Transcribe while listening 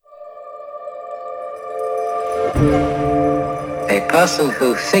A person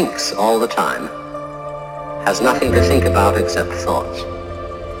who thinks all the time has nothing to think about except thoughts.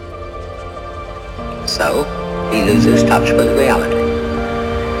 So, he loses touch with reality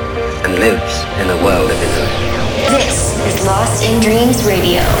and lives in a world of illusion. This is Lost in Dreams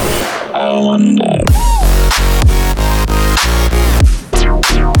Radio. Highlnd.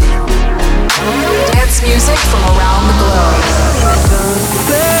 Dance music from around the globe.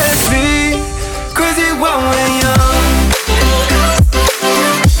 Let's be crazy when we're young.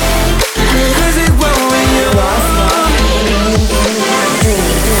 Crazy when we're young.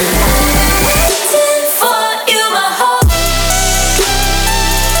 Waiting for you, my heart.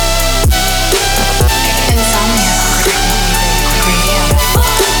 Insomnia.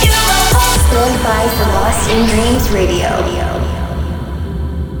 Stand by for Lost in Dreams Radio.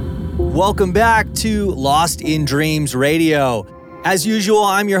 Welcome back to Lost in Dreams Radio. As usual,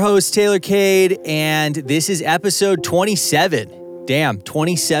 I'm your host, Taylor Cade, and this is episode 27. Damn,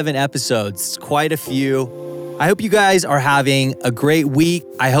 27 episodes. It's quite a few. I hope you guys are having a great week.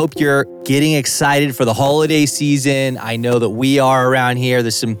 I hope you're getting excited for the holiday season. I know that we are around here.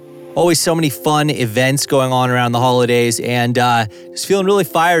 There's always so many fun events going on around the holidays, and just feeling really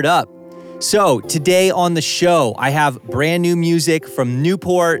fired up. So today on the show, I have brand new music from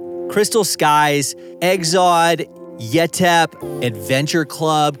Newport, Crystal Skies, Exod, Yetep, Adventure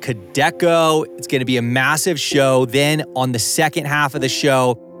Club, Kadeko. It's going to be a massive show. Then on the second half of the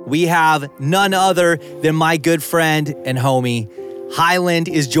show, we have none other than my good friend and homie, Highlnd,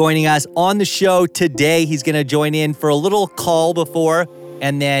 is joining us on the show today. He's going to join in for a little call before,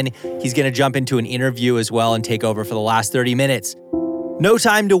 and then he's going to jump into an interview as well and take over for the last 30 minutes. No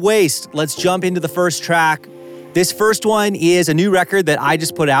time to waste. Let's jump into the first track. This first one is a new record that I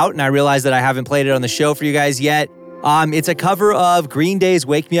just put out, and I realized that I haven't played it on the show for you guys yet. It's a cover of Green Day's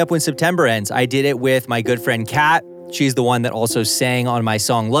Wake Me Up When September Ends. I did it with my good friend Kat. She's the one that also sang on my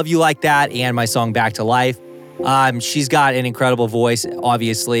song Love You Like That and my song Back to Life. She's got an incredible voice,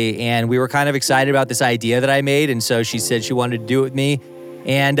 obviously, and we were kind of excited about this idea that I made, and so she said she wanted to do it with me,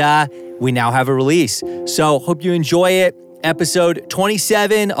 and we now have a release. So hope you enjoy it. Episode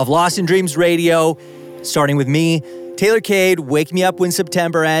 27 of Lost in Dreams Radio, starting with me, Taylor Cade, Wake Me Up When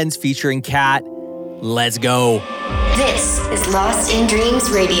September Ends, featuring Kat. Let's go. This is Lost in Dreams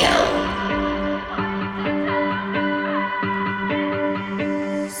Radio.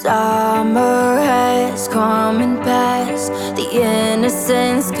 Summer has come and passed. The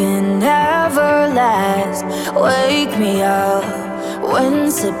innocence can never last. Wake me up when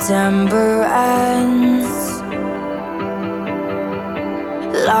September ends.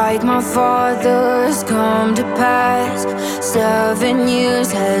 Like my father's come to pass. 7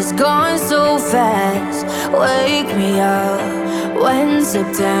 years has gone so fast. Wake me up when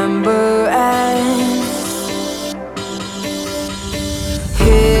September ends.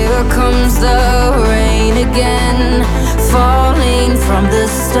 Here comes the rain again, falling from the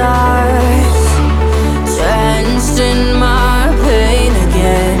stars. Drenched in my pain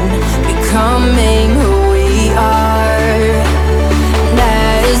again, becoming who we are.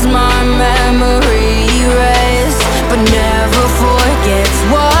 As my memory rests, but never forgets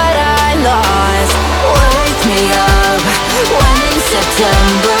what I lost. Wake me up when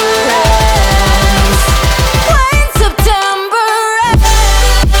September ends. When September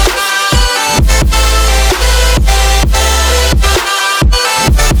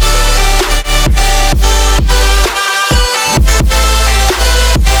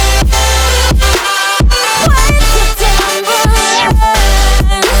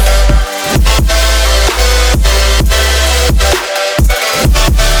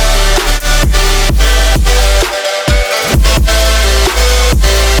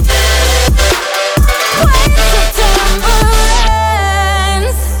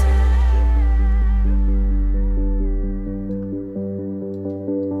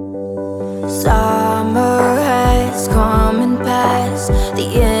Summer has come and passed. The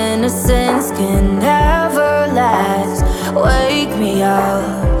innocence can never last. Wake me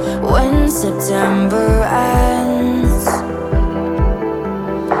up when September ends.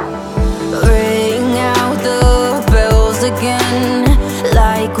 Ring out the bells again,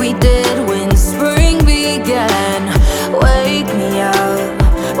 like we did when spring began. Wake me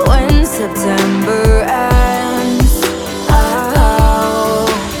up when September ends. Oh,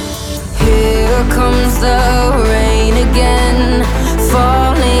 here comes the rain again,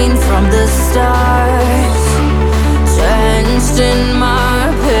 falling from the stars. Drenched in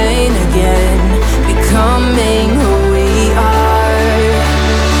my pain again, becoming who we are.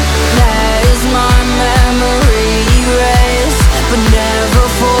 As my memory rests, but never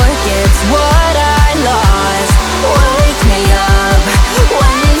forgets what I lost.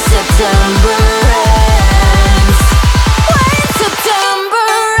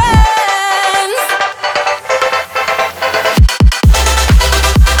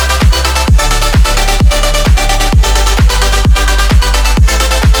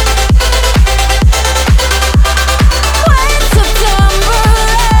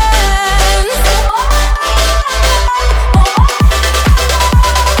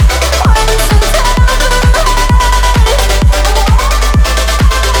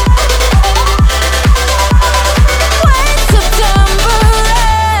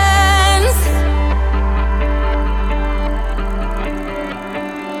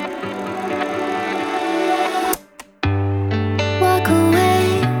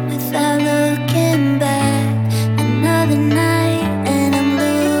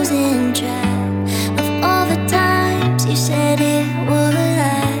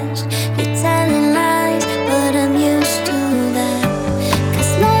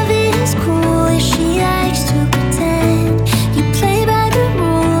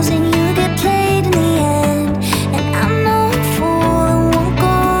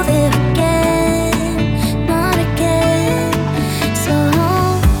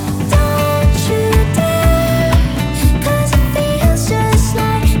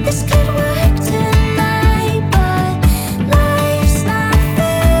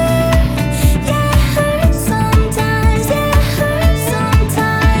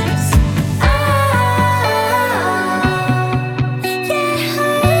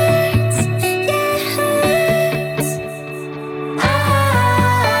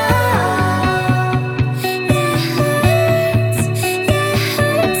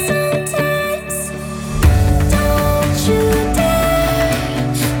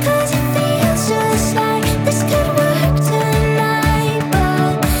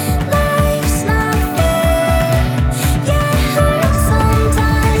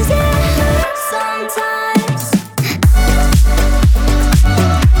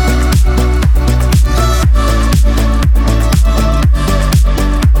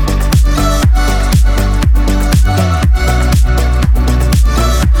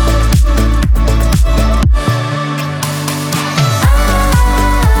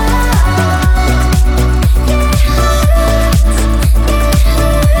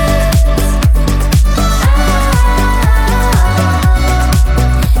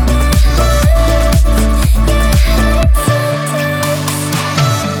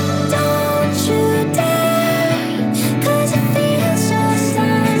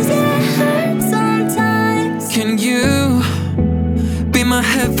 my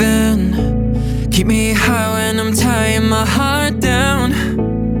heaven. Keep me high when I'm tying my heart down.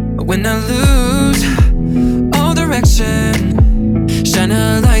 When I lose all direction, shine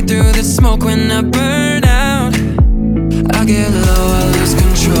a light through the smoke when I burn out. I get low, I lose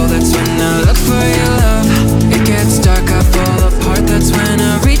control, that's when I look for your love. It gets dark, I fall apart, that's when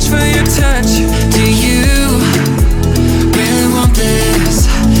I reach for your touch. Do you really want this?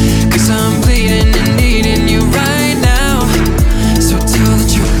 'Cause I'm bleeding and needing you right now. So tell the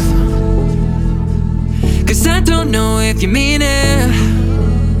truth, 'cause I don't know if you mean it.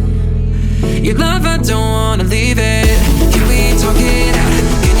 Your love, I don't wanna leave it. Can we talk it out?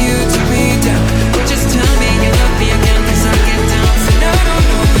 Can you talk me down? Or just tell me you love me again, 'cause I get down. And I don't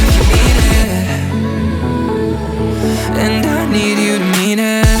know if you mean it, and I need you to mean it.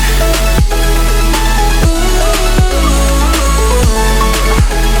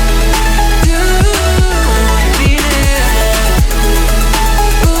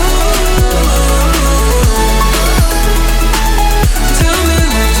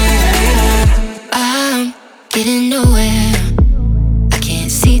 Getting nowhere. I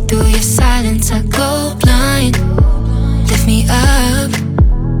can't see through your silence. I go blind. Lift me up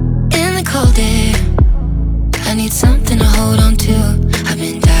in the cold air. I need something to hold on to. I've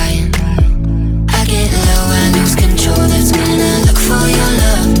been dying. I get low, I lose control. That's when I look for your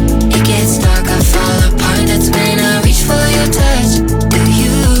love. It gets dark, I fall apart. That's when I reach for your touch. Do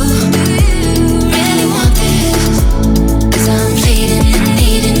you really want this? 'Cause I'm pleading and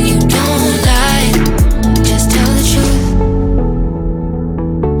needing you, don't lie. Just tell the truth,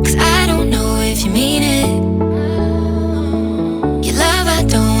 'cause I don't know if you mean it. Your love, I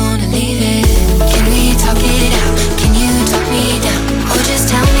don't wanna leave it. Can we talk it out? Can you talk me down? Or just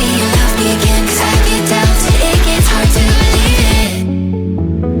tell me you love me again, 'cause I get down till it gets hard to believe it.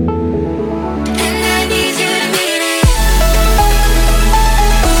 And I need you to mean it.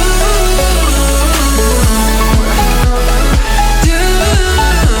 Do you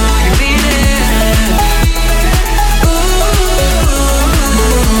mean it?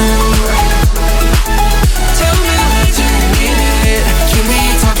 Tell me that you mean it. Can we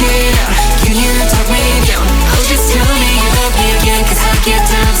talk it out? Can you talk me down? Oh, just tell me you love me again, 'cause I get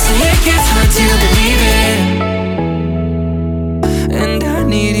down so it gets hard to believe it. And I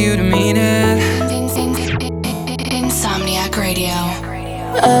need you to mean it. Insomniac Radio.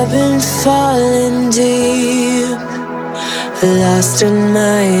 I've been falling deep, lost in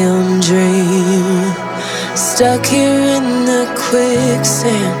my own dream, stuck here in the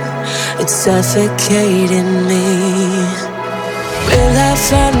quicksand, it's suffocating me. Will I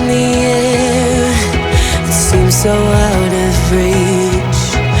find the air? It seems so out of reach.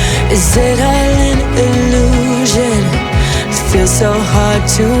 Is it all an illusion? It feels so hard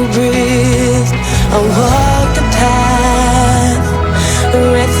to breathe. I walk the path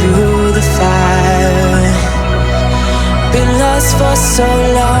right through the fire. Been lost for so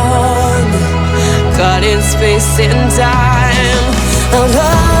long, caught in space and time. Out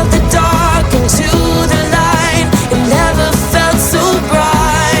of the dark into the light, it never felt so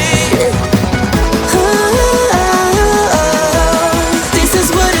bright. This is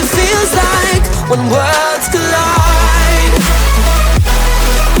what it feels like when worlds collide.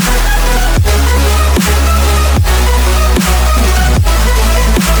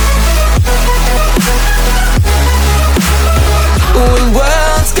 When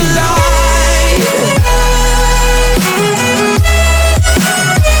worlds collide.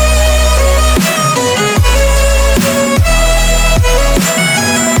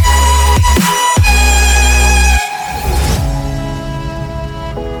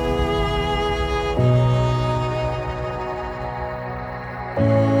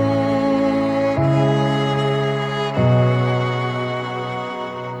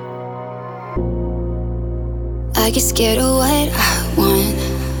 I get scared of what I want,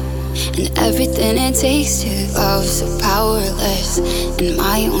 and everything it takes to love, so powerless in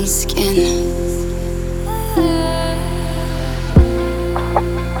my own skin.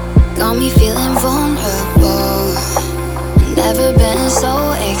 Got me feeling vulnerable, never been so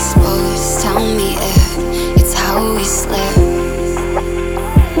exposed. Tell me if it's how we slip.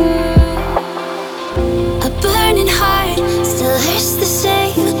 A burning heart still hurts the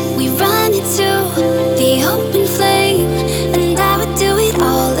same. We run into the open flame, and I would do it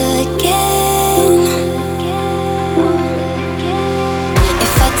all again.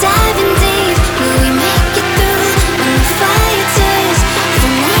 If I dive in deep, will we make it through? When the fire turns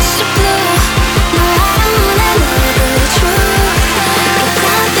from much to blue, no,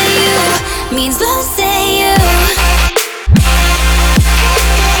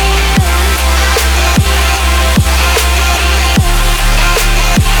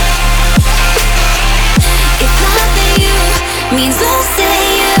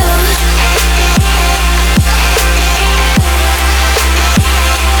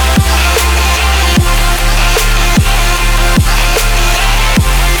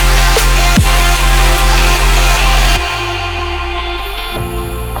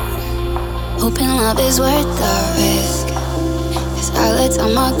 let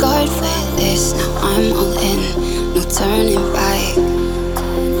down my guard for this. Now I'm all in, no turning back.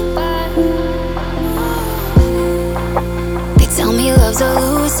 They tell me love's a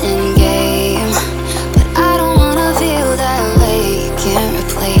losing game, but I don't wanna feel that way. Can't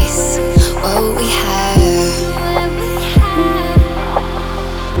replace what we have.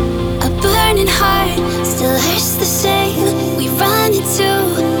 A burning heart still hurts the same. We run into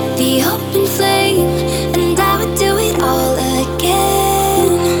the open flame, and I would do it all again.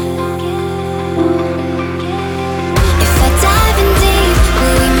 If I dive in deep,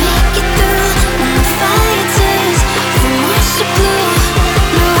 will we make it through? When the fire turns from orange to blue,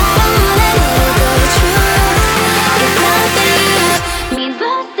 no, I don't wanna let go the truth. If loving you means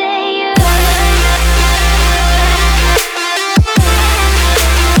losing you,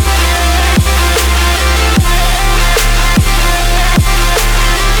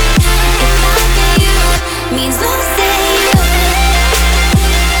 means losing you.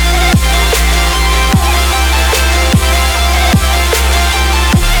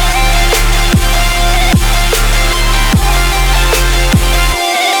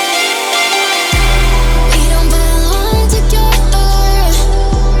 We don't belong together.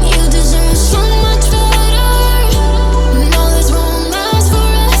 You deserve so much better. No, this won't last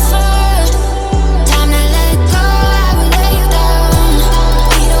forever. Time to let go, I will lay you down.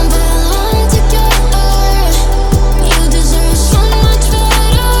 We don't belong together. You deserve so much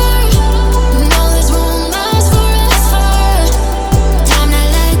better. No, this won't last forever. Time to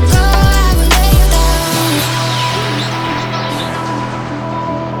let go, I will lay you down.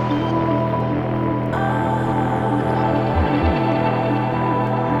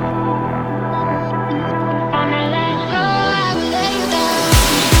 Time to let go, I will lay you down.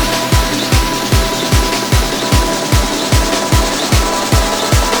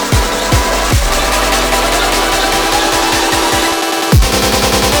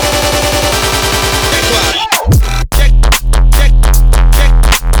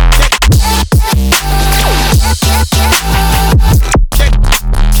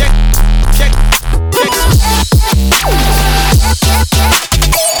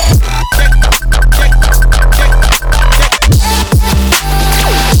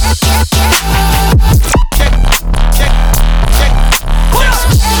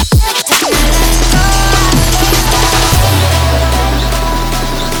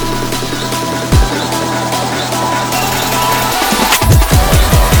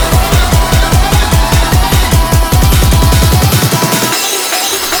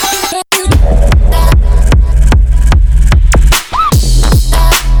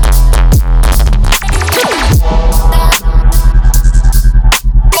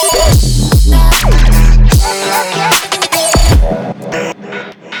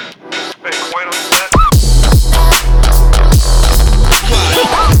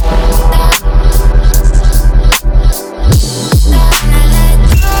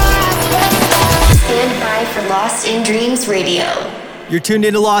 Stand by for Lost in Dreams Radio. You're tuned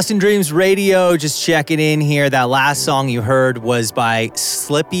into Lost in Dreams Radio, just checking in here. That last song you heard was by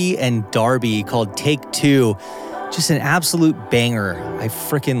Slippy and Darby called Take Two. Just an absolute banger. I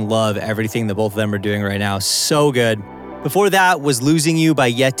freaking love everything that both of them are doing right now. So good. Before that was Losing You by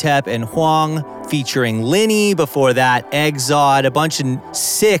Yetep and Huang featuring Linny. Before that, Exod, a bunch of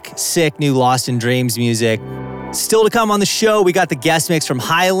sick new Lost in Dreams music. Still to come on the show, we got the guest mix from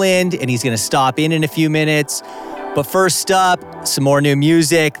Highlnd, and he's going to stop in a few minutes. But first up, some more new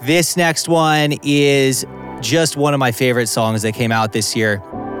music. This next one is just one of my favorite songs that came out this year.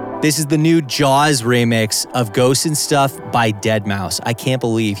 This is the new Jaws remix of Ghosts and Stuff by Deadmau5. I can't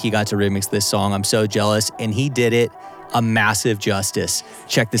believe he got to remix this song. I'm so jealous, and he did it a massive justice.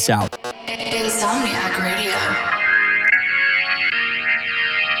 Check this out. Insomniac Radio.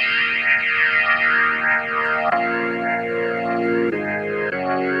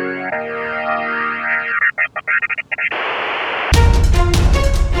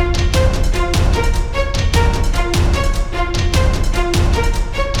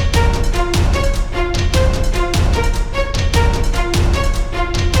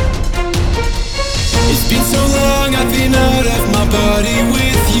 It's been so long, I've been out of my body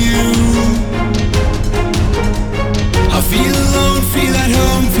with you.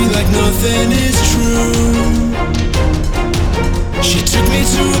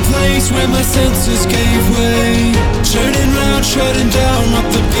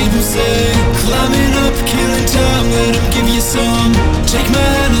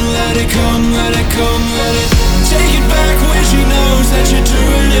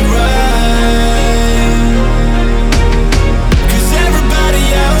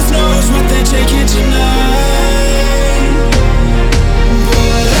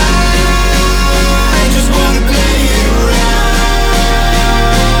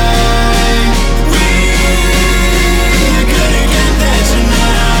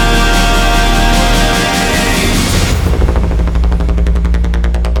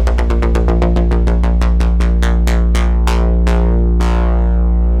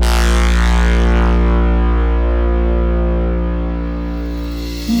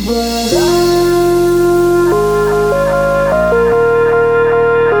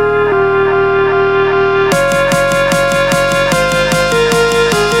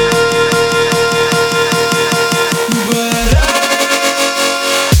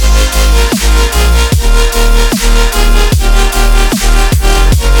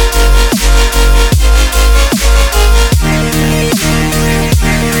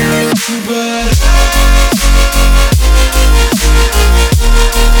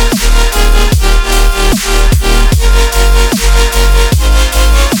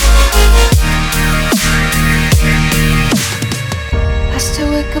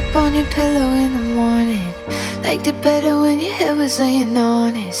 liked it better when your head was laying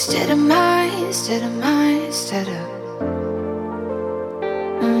on it. Instead of mine, instead of mine, instead of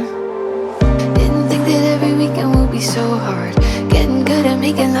Didn't think that every weekend would be so hard. Getting good at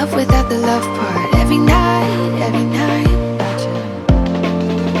making love without the love part. Every night, gotcha.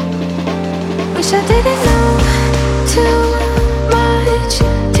 Wish I didn't know too much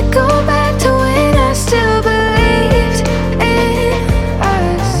to go back to when I still believed in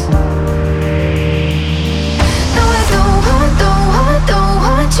us. No, I don't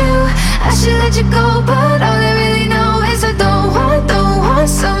want you. I should let you go, but all I really know is I don't want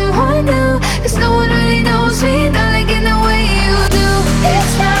someone new. 'Cause no one really knows me, not like in the way you do.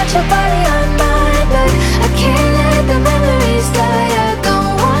 It's not your body on mine, but I can't let the memories die. I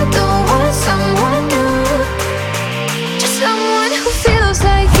don't want someone new. Just someone who feels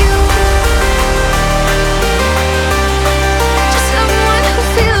like you. Just someone who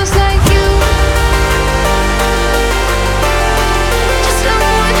feels like you. Just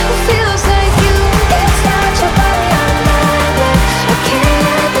someone who feels like you. It's not your body on mine, but I can't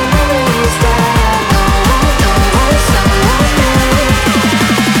let the memories die. I don't want someone new.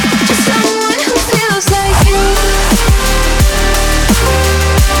 Just someone who feels like you.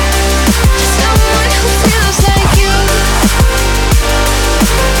 Just someone who feels like you.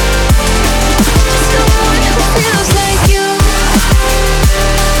 Just someone who feels like you.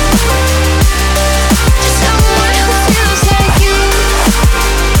 Just someone who feels like you.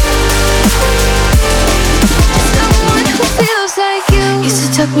 Just someone who feels like you. Used to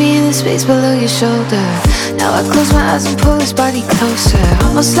tuck me in the space below your shoulder. Now I close my eyes and pull his body closer.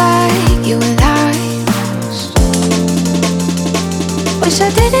 Almost like you and I. Wish I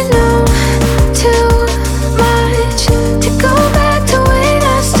didn't know too much to go back to when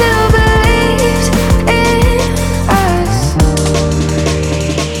I still believed in us.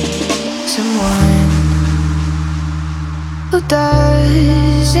 Someone who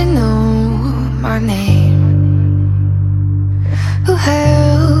doesn't know my name, who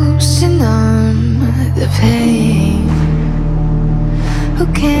helps to numb the pain, who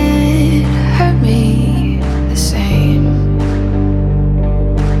can't hurt me the same.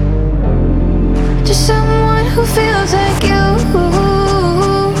 Just someone who feels like you.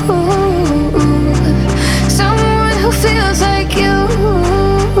 Someone who feels like you.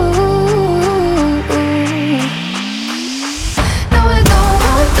 No, I don't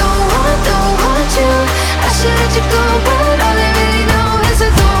want you. I should let you go, but all I really know is I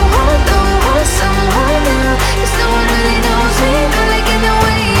don't want someone new. 'Cause no one really knows me, not like in the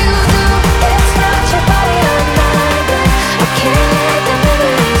way you do. It's not your body on mine, but I can't let the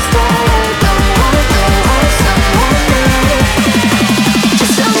memories die. I don't want someone new.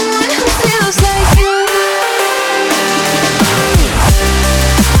 Just someone who feels like you.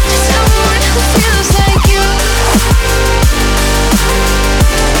 Just someone who feels like you. Just someone who feels like you.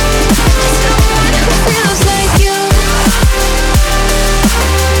 Just someone who feels like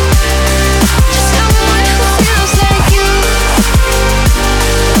you.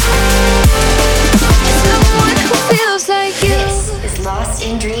 Just someone who feels like you. This is Lost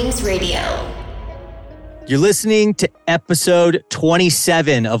in Dreams Radio. You're listening to episode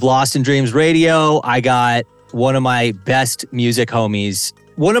 27 of Lost in Dreams Radio. I got one of my best music homies,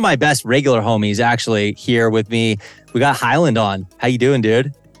 one of my best regular homies actually here with me. We got Highlnd on. How you doing,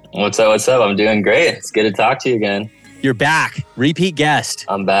 dude? What's up? I'm doing great. It's good to talk to you again. You're back. Repeat guest.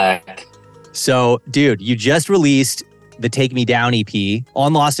 I'm back. So, dude, you just released the Take Me Down EP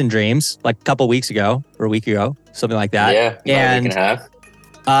on Lost in Dreams like a couple weeks ago or a week ago, something like that. Yeah, about a week and a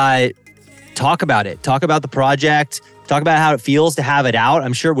half. Talk about it. Talk about the project. Talk about how it feels to have it out.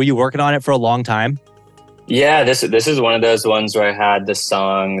 I'm sure, were you working on it for a long time? Yeah, this is one of those ones where I had the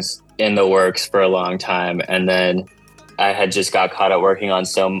songs in the works for a long time, and then I had just got caught up working on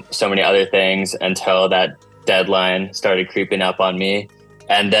so many other things until that deadline started creeping up on me.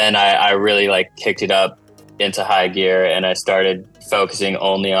 And then I really kicked it up into high gear, and I started focusing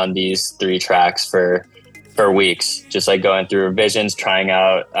only on these 3 tracks for weeks, just going through revisions, trying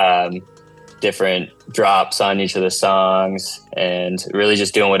out different drops on each of the songs, and really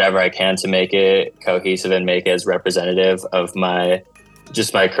just doing whatever I can to make it cohesive and make it as representative of my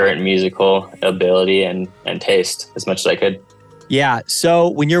current musical ability and taste as much as I could. Yeah. So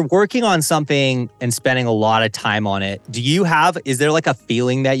when you're working on something and spending a lot of time on it, is there a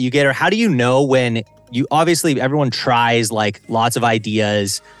feeling that you get, or how do you know when you, obviously everyone tries lots of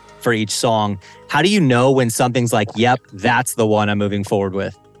ideas for each song. How do you know when something's yep, that's the one I'm moving forward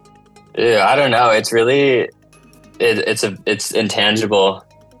with? Yeah, I don't know. It's really, it's intangible.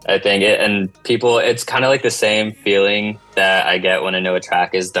 I think and people, it's kind of like the same feeling that I get when I know a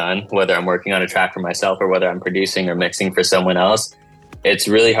track is done, whether I'm working on a track for myself or whether I'm producing or mixing for someone else. It's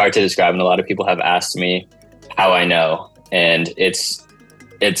really hard to describe, and a lot of people have asked me how I know, and it's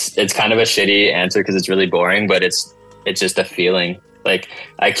kind of a shitty answer because it's really boring, but it's just a feeling. Like,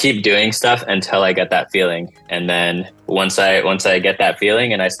 I keep doing stuff until I get that feeling, and then once I get that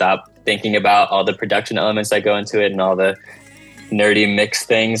feeling and I stop thinking about all the production elements that go into it and all the nerdy mix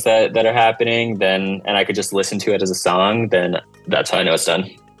things that are happening, then, and I could just listen to it as a song, then that's how I know it's done.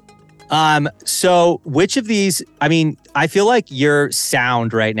 So which of these, I mean, I feel like your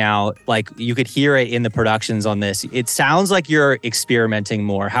sound right now, like you could hear it in the productions on this. It sounds like you're experimenting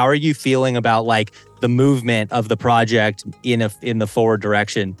more. How are you feeling about like the movement of the project in the forward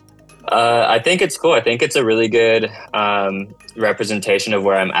direction? I think it's cool. I think it's a really good representation of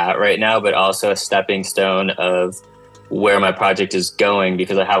where I'm at right now, but also a stepping stone of where my project is going,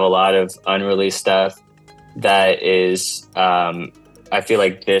 because I have a lot of unreleased stuff that is, I feel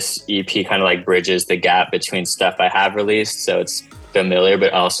like this EP kind of like bridges the gap between stuff I have released. So it's familiar,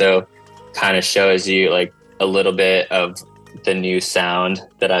 but also kind of shows you like a little bit of the new sound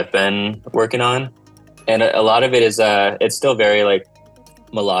that I've been working on. And a lot of it is, it's still very like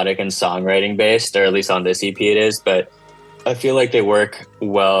melodic and songwriting based, or at least on this EP it is, but I feel like they work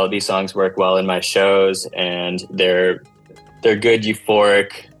well. These songs work well in my shows, and they're good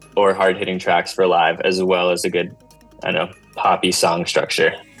euphoric or hard-hitting tracks for live, as well as a good, I don't know, poppy song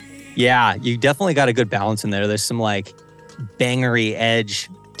structure. Yeah, you definitely got a good balance in there. There's some like bangery edge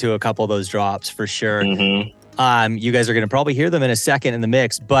to a couple of those drops for sure. Mm-hmm. You guys are going to probably hear them in a second in the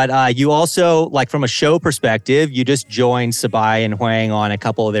mix, but you also, like from a show perspective, you just joined Sabai and Hwang on a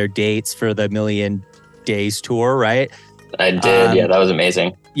couple of their dates for the Million Days tour, right? I did. Yeah, that was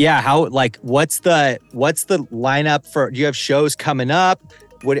amazing. Yeah. How, like, what's the lineup for, do you have shows coming up?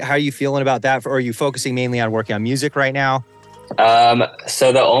 How are you feeling about that? Or are you focusing mainly on working on music right now?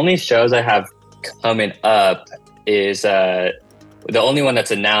 So the only shows I have coming up is, the only one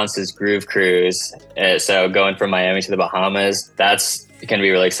that's announced is Groove Cruise. So going from Miami to the Bahamas, that's going to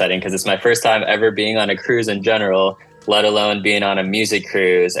be really exciting because it's my first time ever being on a cruise in general, let alone being on a music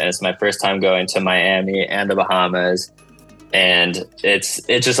cruise. And it's my first time going to Miami and the Bahamas. And it's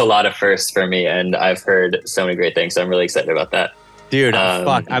just a lot of firsts for me. And I've heard so many great things. So I'm really excited about that. Dude,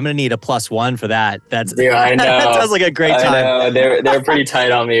 fuck, I'm going to need a +1 for that. Dude, I know. That sounds like a great time. I know. They're pretty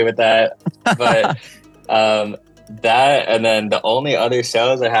tight on me with that. But that, and then the only other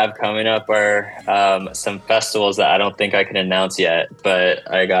shows I have coming up are some festivals that I don't think I can announce yet, but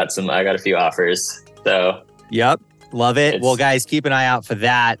I got a few offers. So yep, love it. Well, guys, keep an eye out for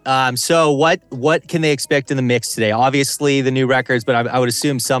that. So what can they expect in the mix today? Obviously the new records, but I would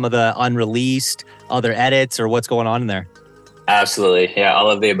assume some of the unreleased, other edits, or what's going on in there. Absolutely, yeah, all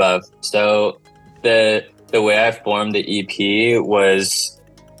of the above. So the way I formed the EP was,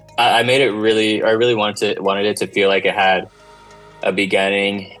 I made it really, I really wanted it to feel like it had a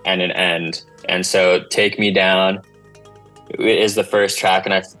beginning and an end. And so Take Me Down is the first track,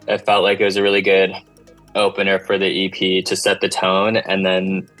 and I felt like it was a really good opener for the EP to set the tone. And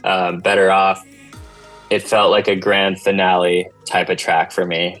then Better Off, it felt like a grand finale type of track for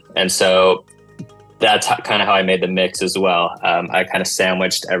me. And so that's kind of how I made the mix as well. I kind of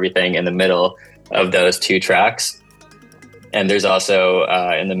sandwiched everything in the middle of those two tracks. And there's also,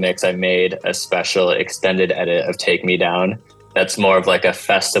 in the mix, I made a special extended edit of Take Me Down. That's more of like a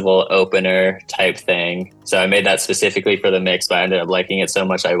festival opener type thing. So I made that specifically for the mix, but I ended up liking it so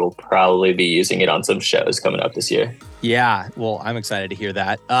much I will probably be using it on some shows coming up this year. Yeah, well, I'm excited to hear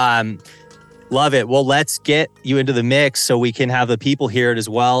that. Love it. Well, let's get you into the mix so we can have the people hear it as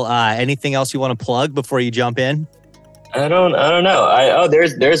well. Anything else you want to plug before you jump in? I don't know.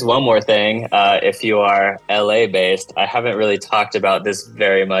 There's one more thing. If you are LA based, I haven't really talked about this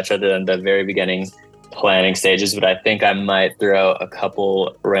very much other than the very beginning planning stages, but I think I might throw a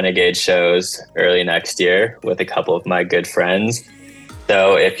couple Renegade shows early next year with a couple of my good friends.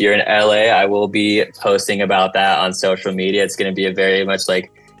 So if you're in LA, I will be posting about that on social media. It's going to be a very much like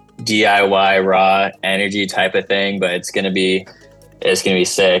DIY raw energy type of thing, but it's going to be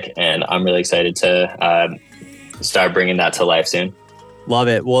sick, and I'm really excited to start bringing that to life soon. Love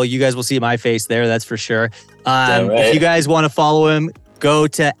it. Well, you guys will see my face there, that's for sure. Right. If you guys want to follow him, go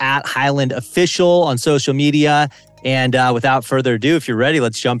to @Highlnd Official on social media. And without further ado, if you're ready,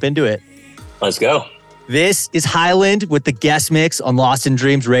 let's jump into it. Let's go. This is Highlnd with the guest mix on Lost in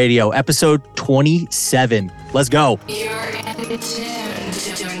Dreams Radio, episode 27. Let's go. You're in tune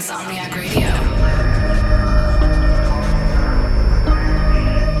to Insomniac Radio.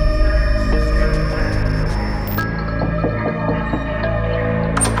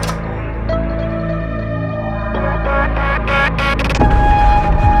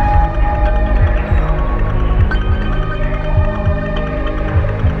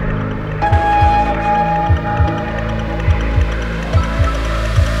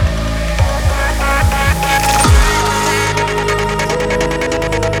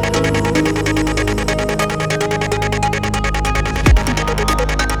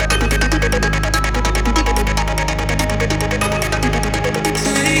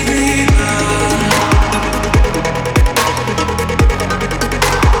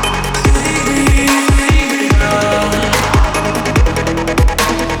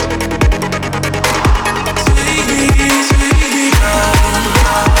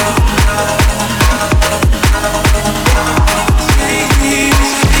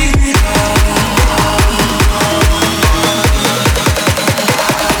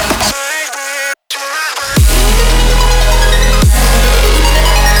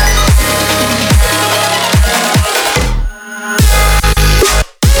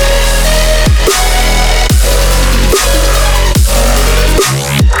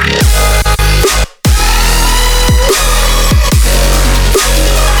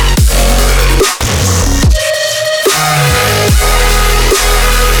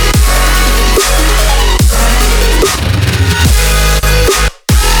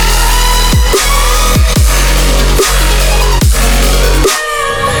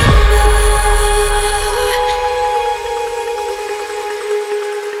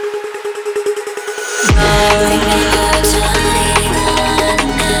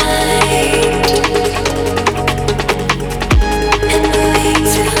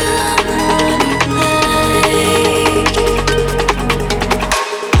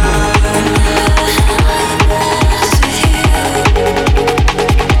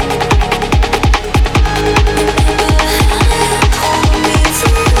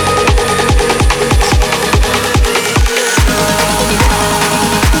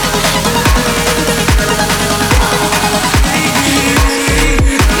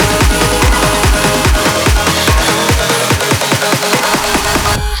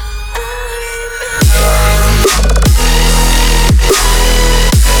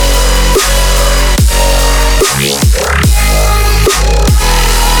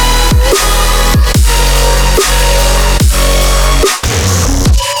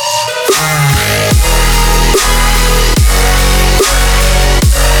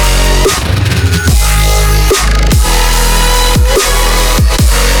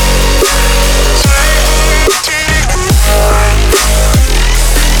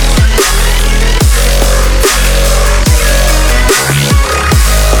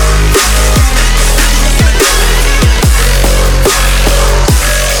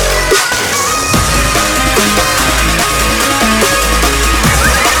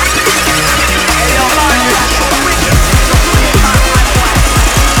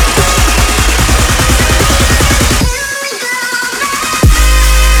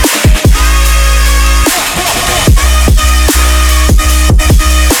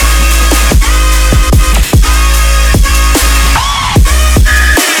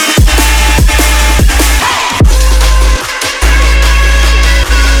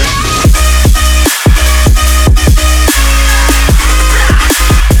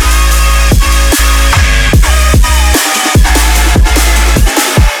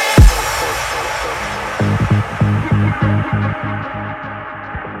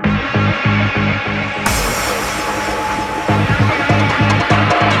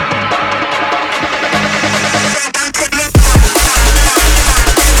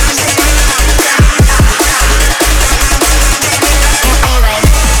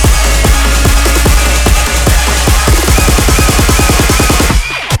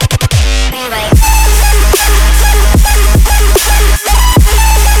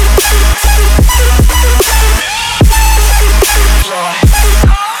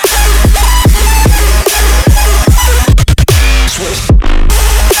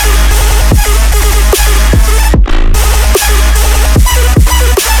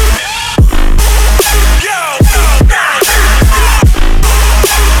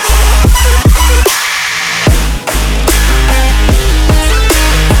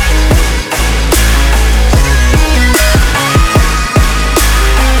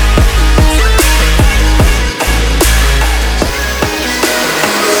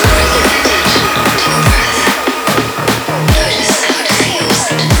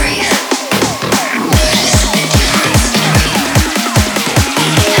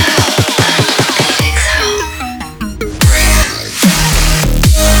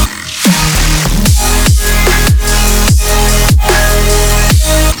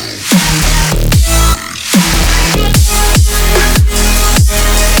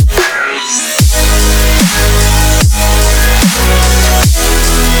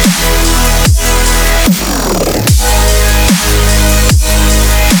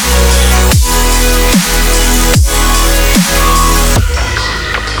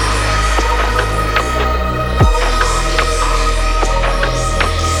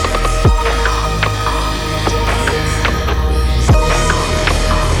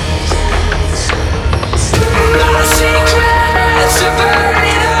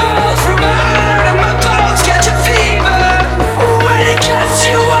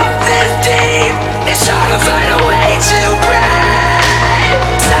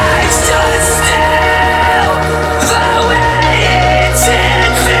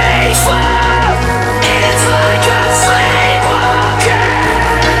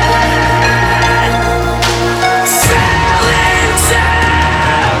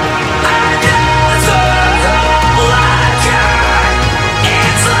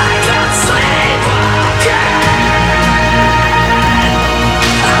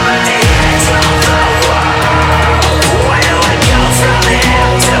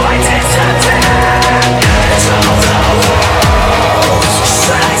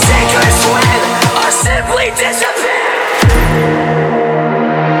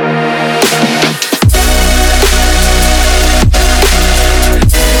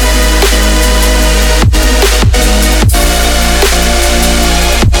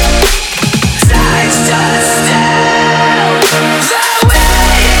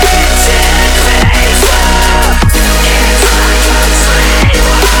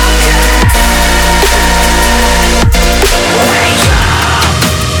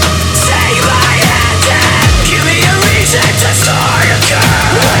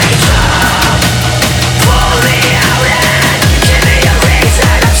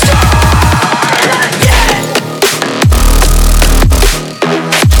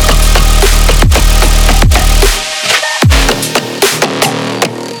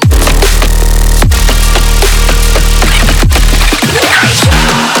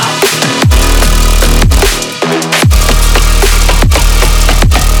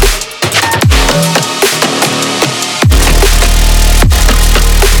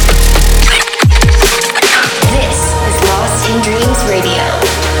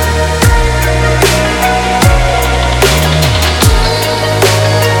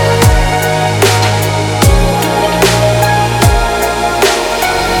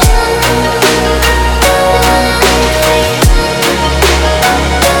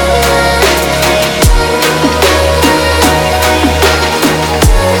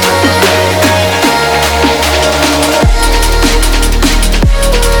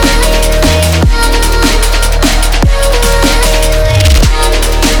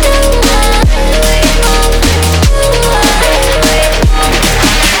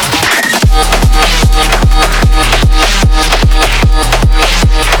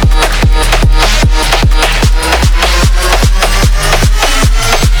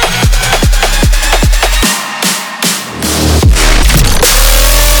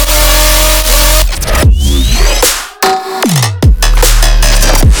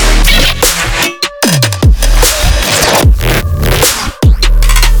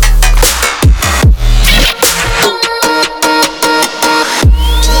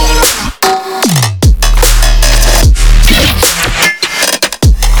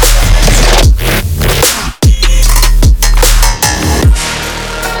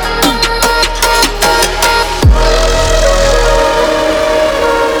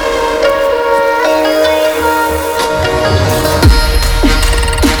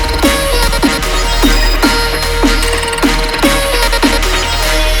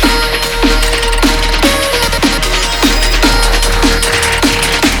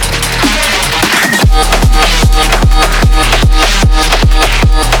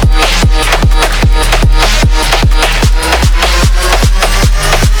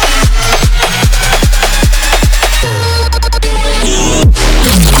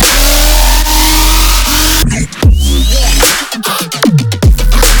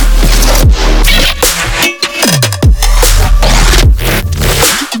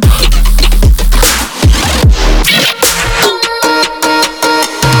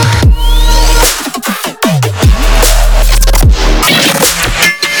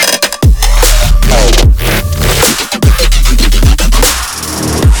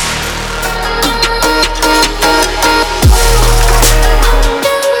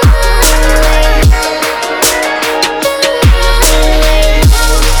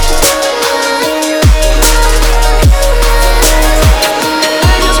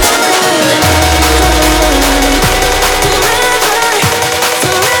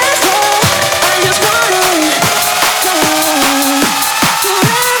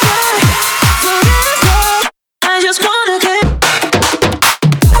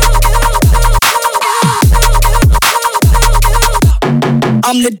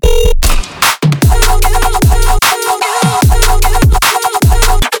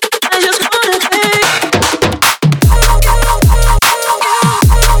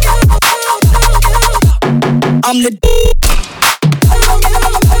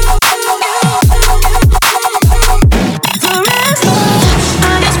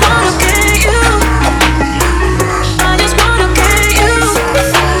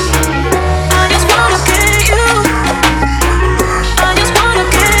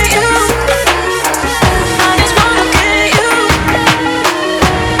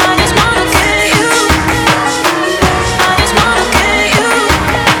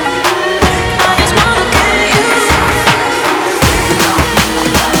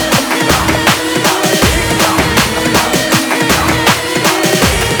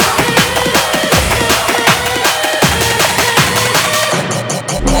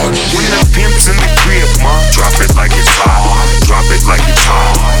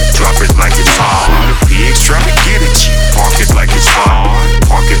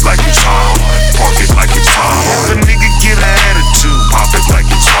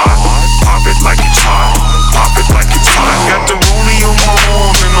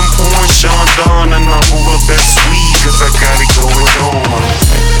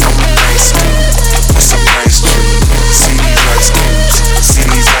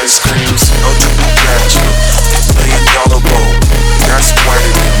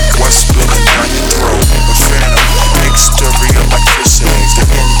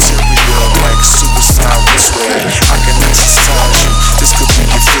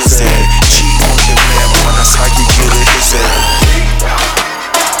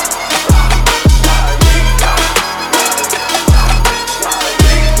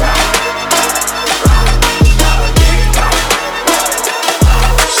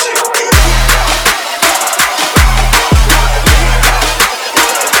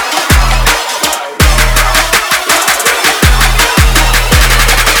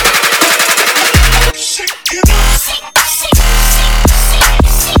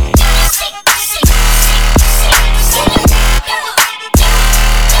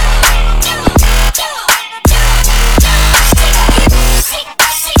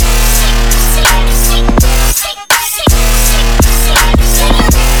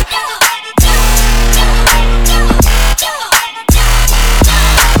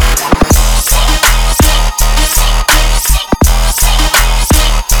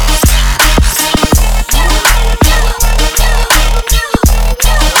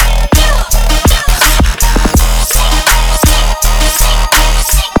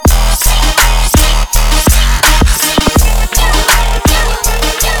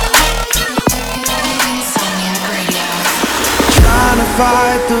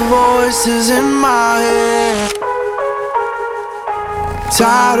 fight the voices in my head.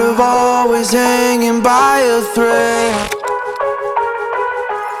 Tired of always hanging by a thread.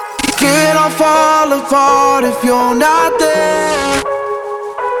 Can't fall apart if you're not there.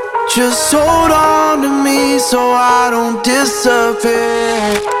 Just hold on to me so I don't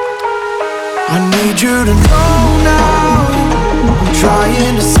disappear. I need you to know now I'm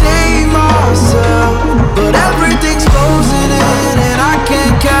trying to save myself, but everything's closing in and I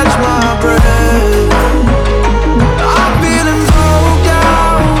can't catch my breath. I'm feeling broke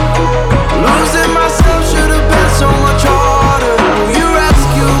down, losing myself, should've been so much harder. Will you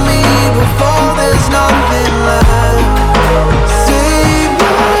rescue me before there's nothing left? Save my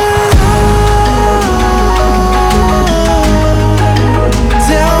life.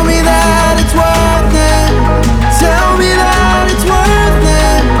 Tell me that it's worth it. Tell me that it's worth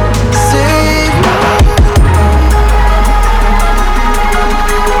it. Save my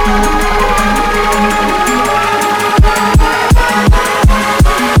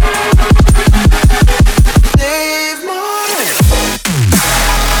Save my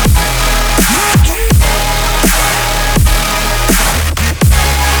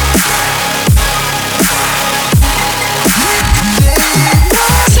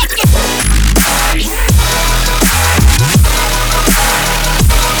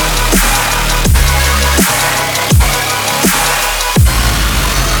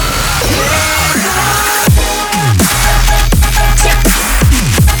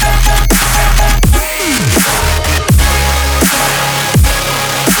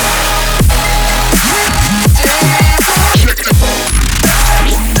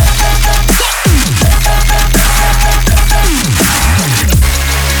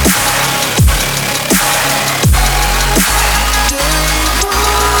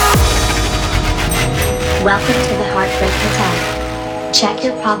Welcome to the Heartbreak Hotel. Check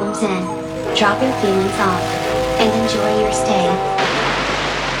your problems in, drop your feelings off, and enjoy your stay.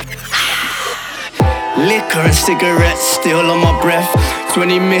 Liquor and cigarettes still on my breath.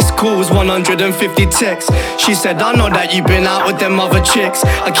 20 missed calls, 150 texts. She said, I know that you've been out with them other chicks.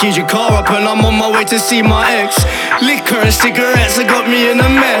 I keyed your car up and I'm on my way to see my ex. Liquor and cigarettes have got me in a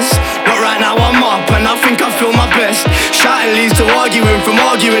mess, but right now I'm up and I think I feel my best. Shouting leads to arguing, from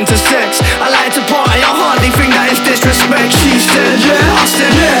arguing to sex. I like to party, I hardly think that is disrespect. She said, yeah, I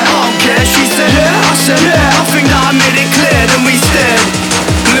said, yeah, I don't care. She said, yeah, I said, yeah, I think that I made it clear. Then we stared,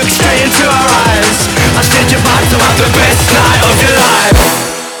 looked straight into her eyes. I said, you're about to have the best night of your life.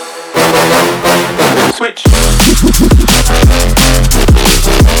 Switch.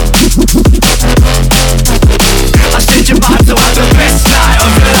 I said, you're about to have the best night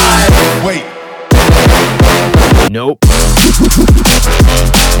of your life. Wait. Nope.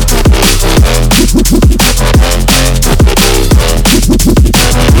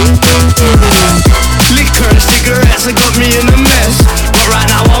 Liquor and cigarettes have got me in a mess, but right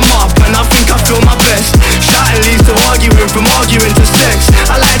now I'm up and I think I feel my best. Shouting leads to arguing, from arguing to sex.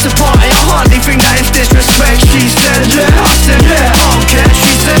 I like to party, I hardly think that is disrespect. She said, yeah, I said, yeah, I don't care.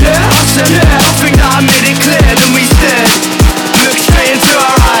 She said, yeah, I said, yeah, I think that I made it clear. Then we stared, looked straight into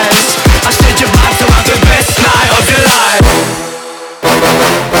her eyes. I said, you're about to have the best night of your life.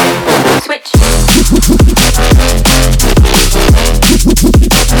 Switch.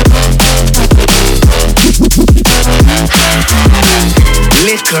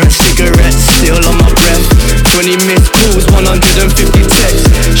 Liquor and cigarettes still on my breath. 20 missed calls, 150 texts.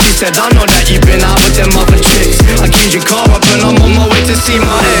 She said, I know that you've been out with them other chicks. I keyed your car up and I'm on my way to see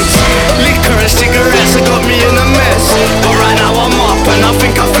my ex. Liquor and cigarettes have got me in a mess, but right now I'm up and I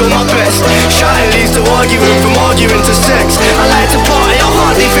think I feel my best. Shouting leads to arguing, from arguing to sex. I like to party, I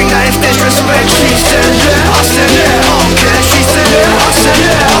hardly think that is disrespect. She said, yeah, I said, yeah, I don't care. She said, yeah, I said,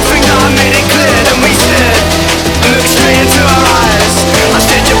 yeah, I think that I made it clear. Then we stared, looked straight into her eyes. I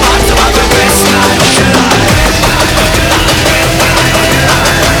said, you're about to have the best night of your life. Looked straight into her eyes. I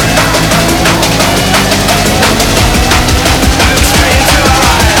said, you're about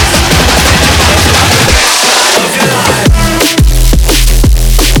to have the best night of your life.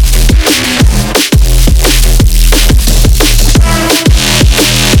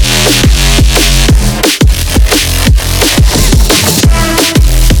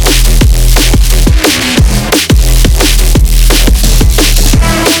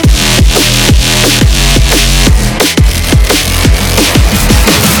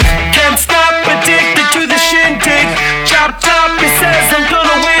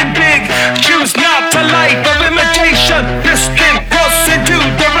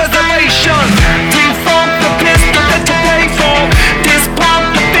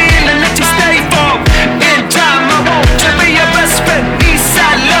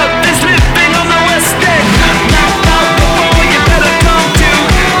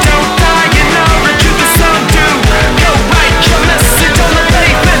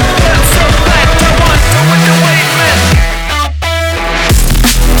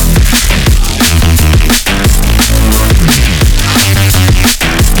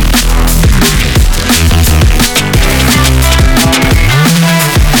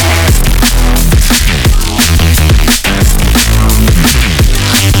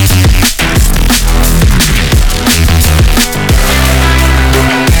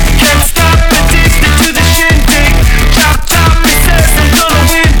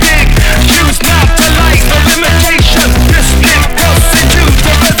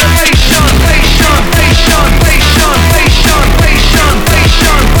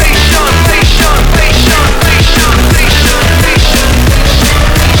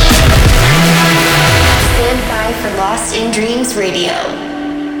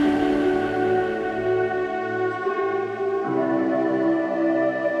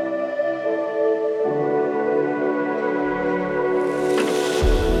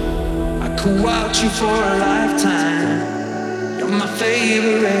 could watch you for a lifetime. You're my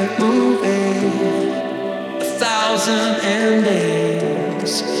favorite movie. 1,000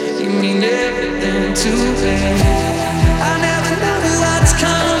 endings. You mean everything to me. I never know what's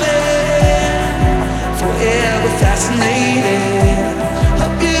coming. Forever fascinated.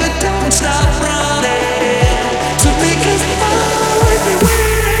 Hope you don't stop running. So because I'm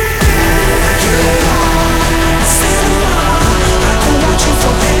everywhere. I could watch you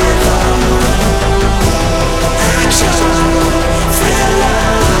forever. Action, thriller.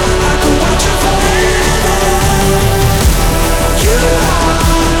 I could watch you forever. You are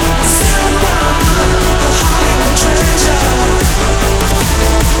cinema, a Hollywood treasure.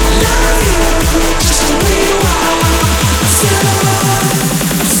 Love you, just the way you are. Cinema,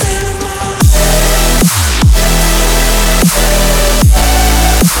 cinema.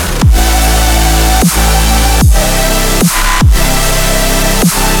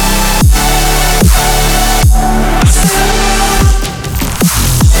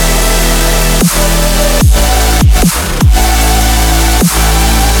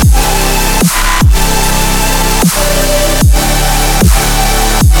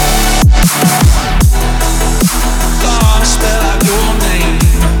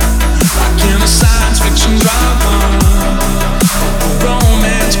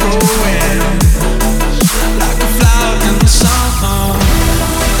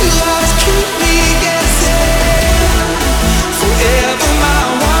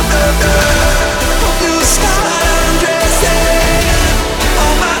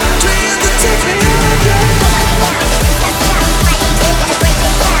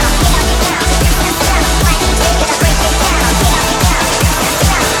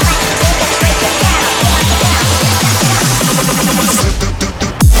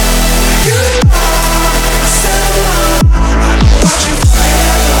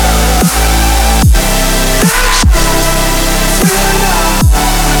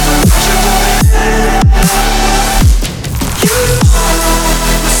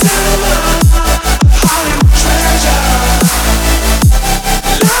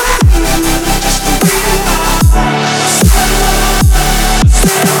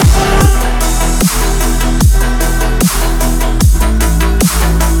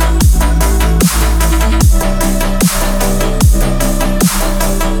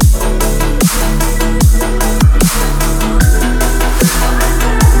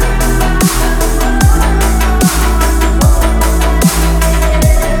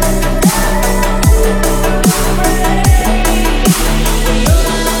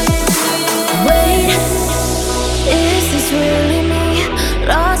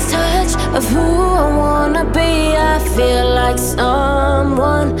 feel like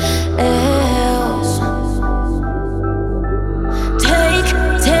someone else.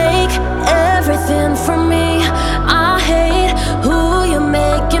 Take everything from me. I hate who you're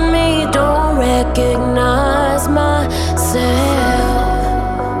making me. Don't recognize myself.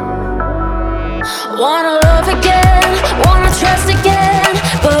 Wanna love again, wanna trust again,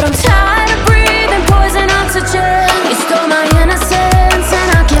 but I'm tired of breathing poison oxygen. You stole my innocence and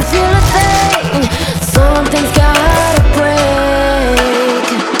I can't feel a thing. Something's gotta break.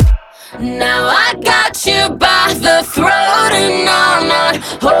 Now I got you by the throat and I'm not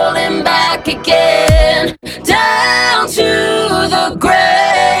holding back again. Down to the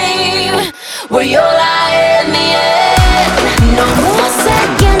grave, where you'll lie in the end. No more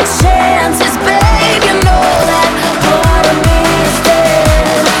second chances, babe. You know that part of me is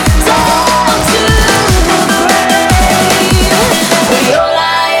dead. Down to the grave, where you'll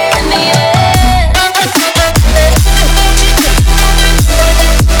lie in the end. Where you'll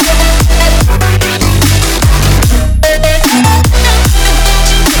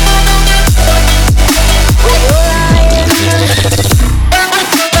lie in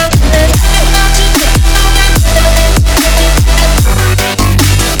the end.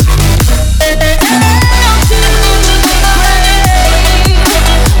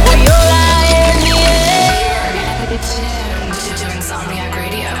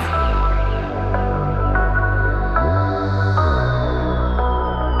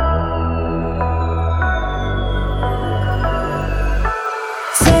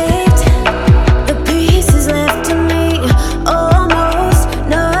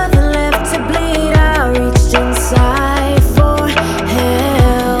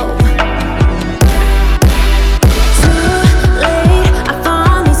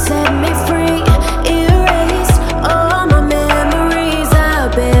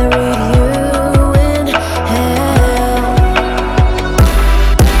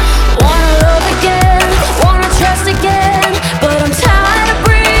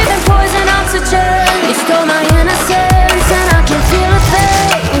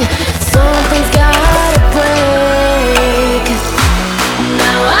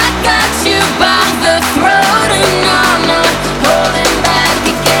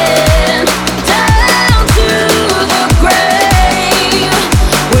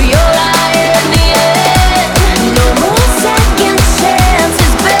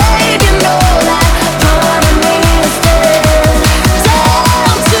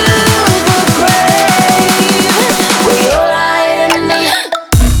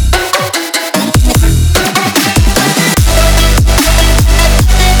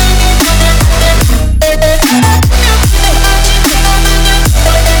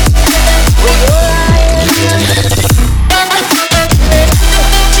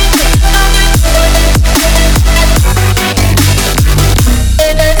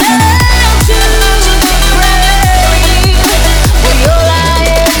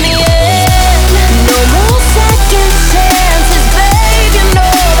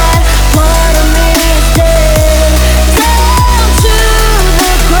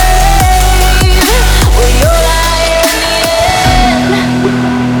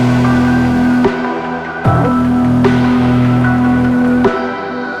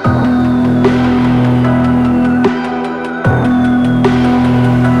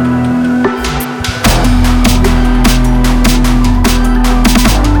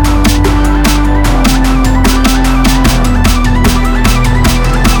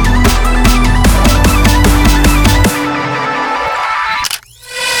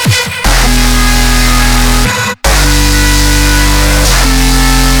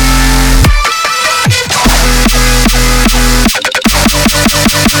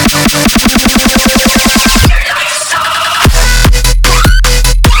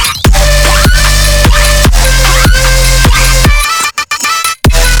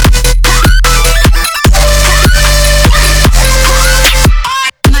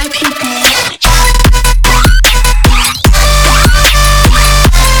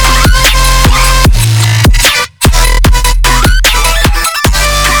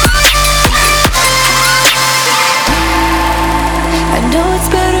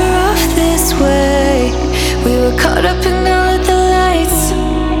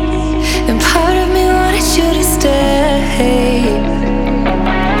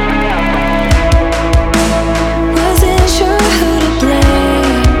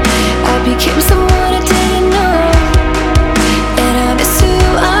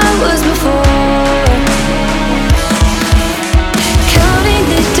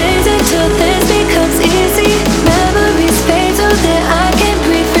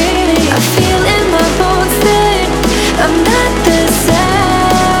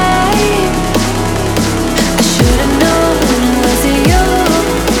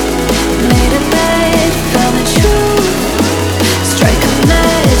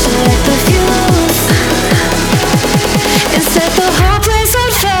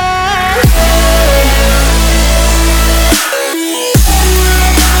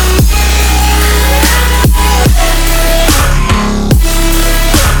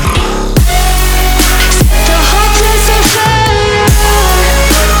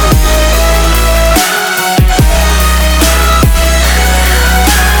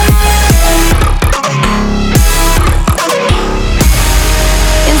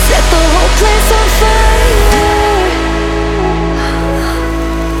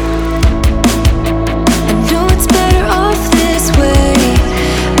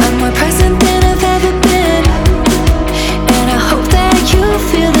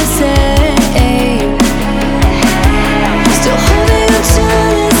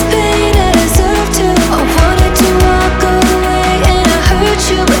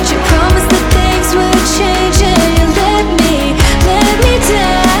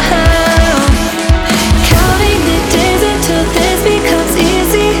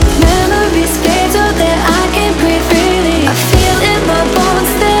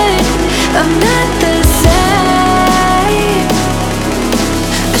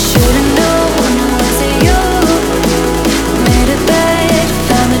 Didn't know, was it you? Made a bet,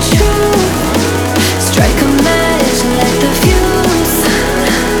 found the truth. Strike a match, light the fuse,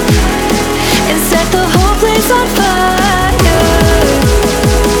 and set the whole place on fire.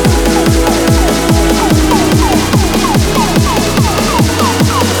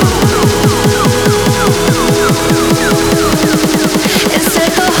 And set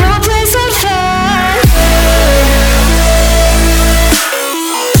the whole place on fire.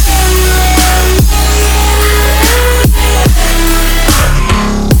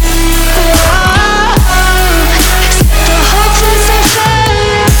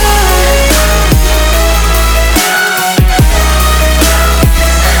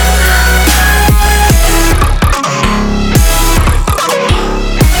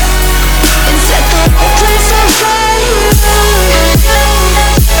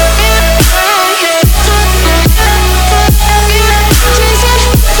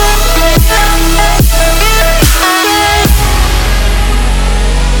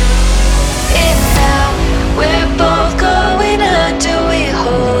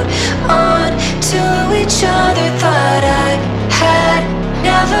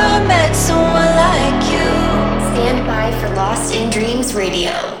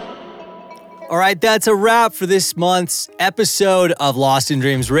 All right, that's a wrap for this month's episode of Lost in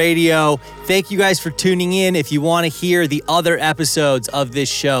Dreams Radio. Thank you guys for tuning in. If you want to hear the other episodes of this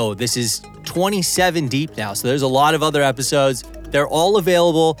show, this is 27 deep now, so there's a lot of other episodes. They're all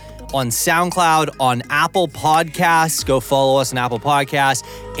available on SoundCloud, on Apple Podcasts. Go follow us on Apple Podcasts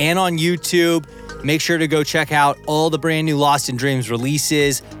and on YouTube. Make sure to go check out all the brand new Lost in Dreams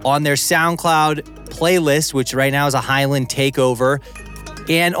releases on their SoundCloud playlist, which right now is a Highlnd takeover.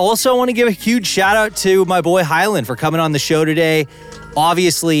 And also I want to give a huge shout out to my boy Highlnd for coming on the show today.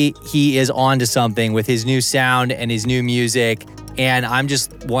 Obviously, he is on to something with his new sound and his new music. And I'm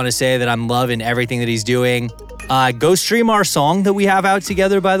just want to say that I'm loving everything that he's doing. Go stream our song that we have out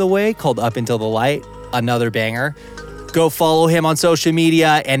together, by the way, called Up Until the Light, another banger. Go follow him on social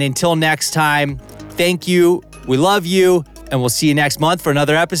media. And until next time, thank you. We love you. And we'll see you next month for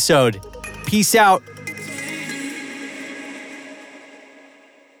another episode. Peace out.